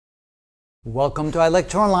Welcome to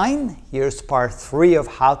iLectureOnline. Here's part 3 of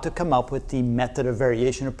how to come up with the method of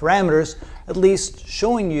variation of parameters, at least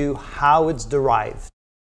showing you how it's derived.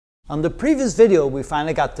 On the previous video, we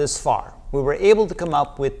finally got this far. We were able to come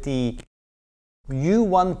up with the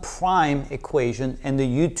u1 prime equation and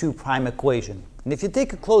the u2 prime equation. And if you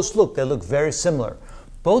take a close look, they look very similar.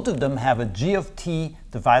 Both of them have a g of t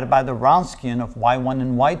divided by the Wronskian of y1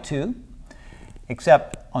 and y2.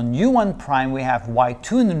 Except on u1 prime we have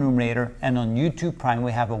y2 in the numerator, and on u2 prime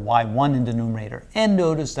we have a y1 in the numerator. And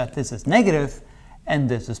notice that this is negative and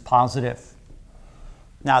this is positive.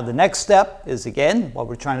 Now the next step is, again, what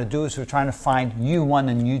we're trying to do is we're trying to find u1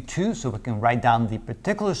 and u2 so we can write down the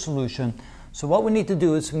particular solution. So what we need to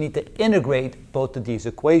do is we need to integrate both of these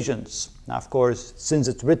equations. Now, of course, since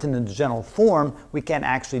it's written in the general form, we can't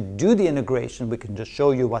actually do the integration. We can just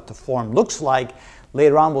show you what the form looks like.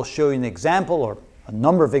 Later on, we'll show you an example or a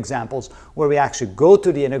number of examples where we actually go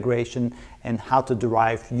to the integration and how to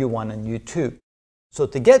derive u1 and u2. So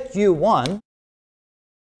to get u1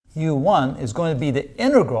 is going to be the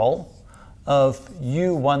integral of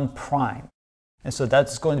u1 prime. And so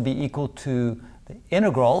that's going to be equal to the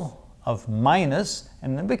integral of minus,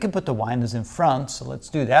 and then we can put the minus in front, so let's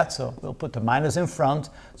do that. So we'll put the minus in front,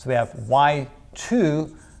 so we have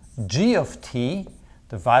y2 g of t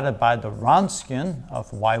divided by the Wronskian of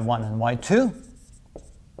y1 and y2.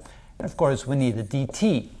 And of course we need a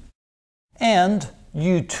dt. And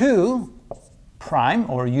u2 prime,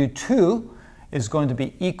 or u2, is going to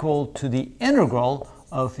be equal to the integral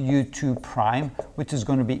of u2 prime, which is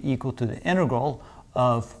going to be equal to the integral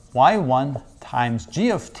of y1 times g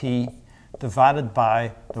of t divided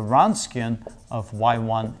by the Wronskian of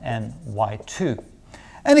y1 and y2.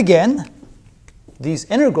 And again, these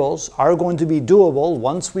integrals are going to be doable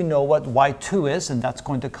once we know what y2 is, and that's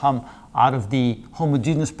going to come out of the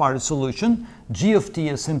homogeneous part of the solution. G of t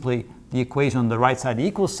is simply the equation on the right side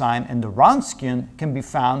equal sign, and the Wronskian can be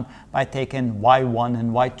found by taking y1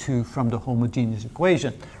 and y2 from the homogeneous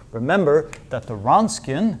equation. Remember that the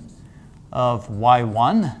Wronskian of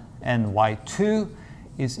y1 and y2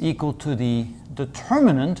 is equal to the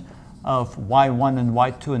determinant of y1 and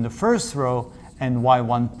y2 in the first row and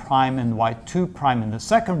y1 prime and y2 prime in the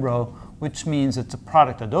second row, which means it's a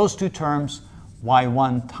product of those two terms,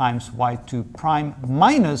 y1 times y2 prime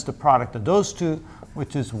minus the product of those two,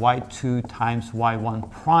 which is y2 times y1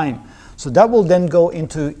 prime. So that will then go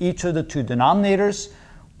into each of the two denominators.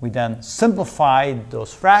 We then simplify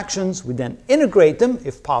those fractions. We then integrate them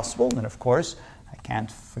if possible. And of course, I can't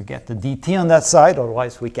forget the dt on that side,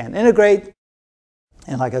 otherwise we can't integrate.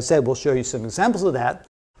 And like I said, we'll show you some examples of that.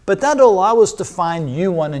 But that will allow us to find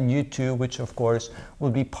u1 and u2, which of course will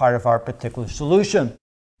be part of our particular solution.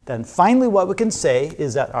 Then finally what we can say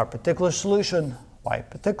is that our particular solution, y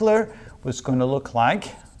particular, was going to look like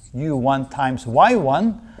u1 times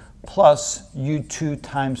y1 plus u2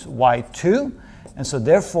 times y2. And so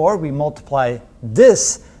therefore we multiply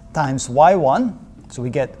this times y1, so we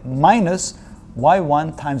get minus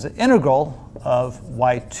y1 times the integral of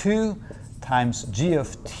y2 times g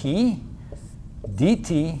of t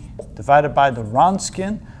dt divided by the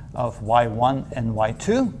Wronskian of y1 and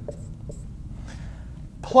y2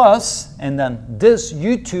 plus, and then this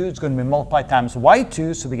u2 is going to be multiplied times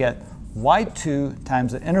y2, so we get y2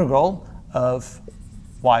 times the integral of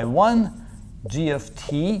y1 g of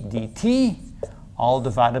t dt, all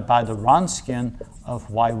divided by the Wronskian of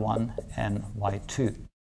y1 and y2.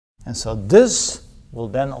 And so this will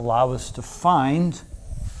then allow us to find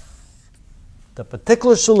the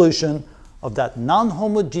particular solution of that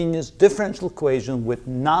non-homogeneous differential equation with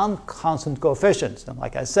non-constant coefficients. And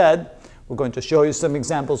like I said, we're going to show you some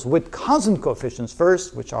examples with constant coefficients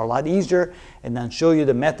first, which are a lot easier, and then show you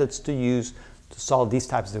the methods to use to solve these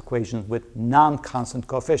types of equations with non-constant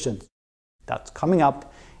coefficients. That's coming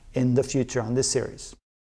up in the future on this series.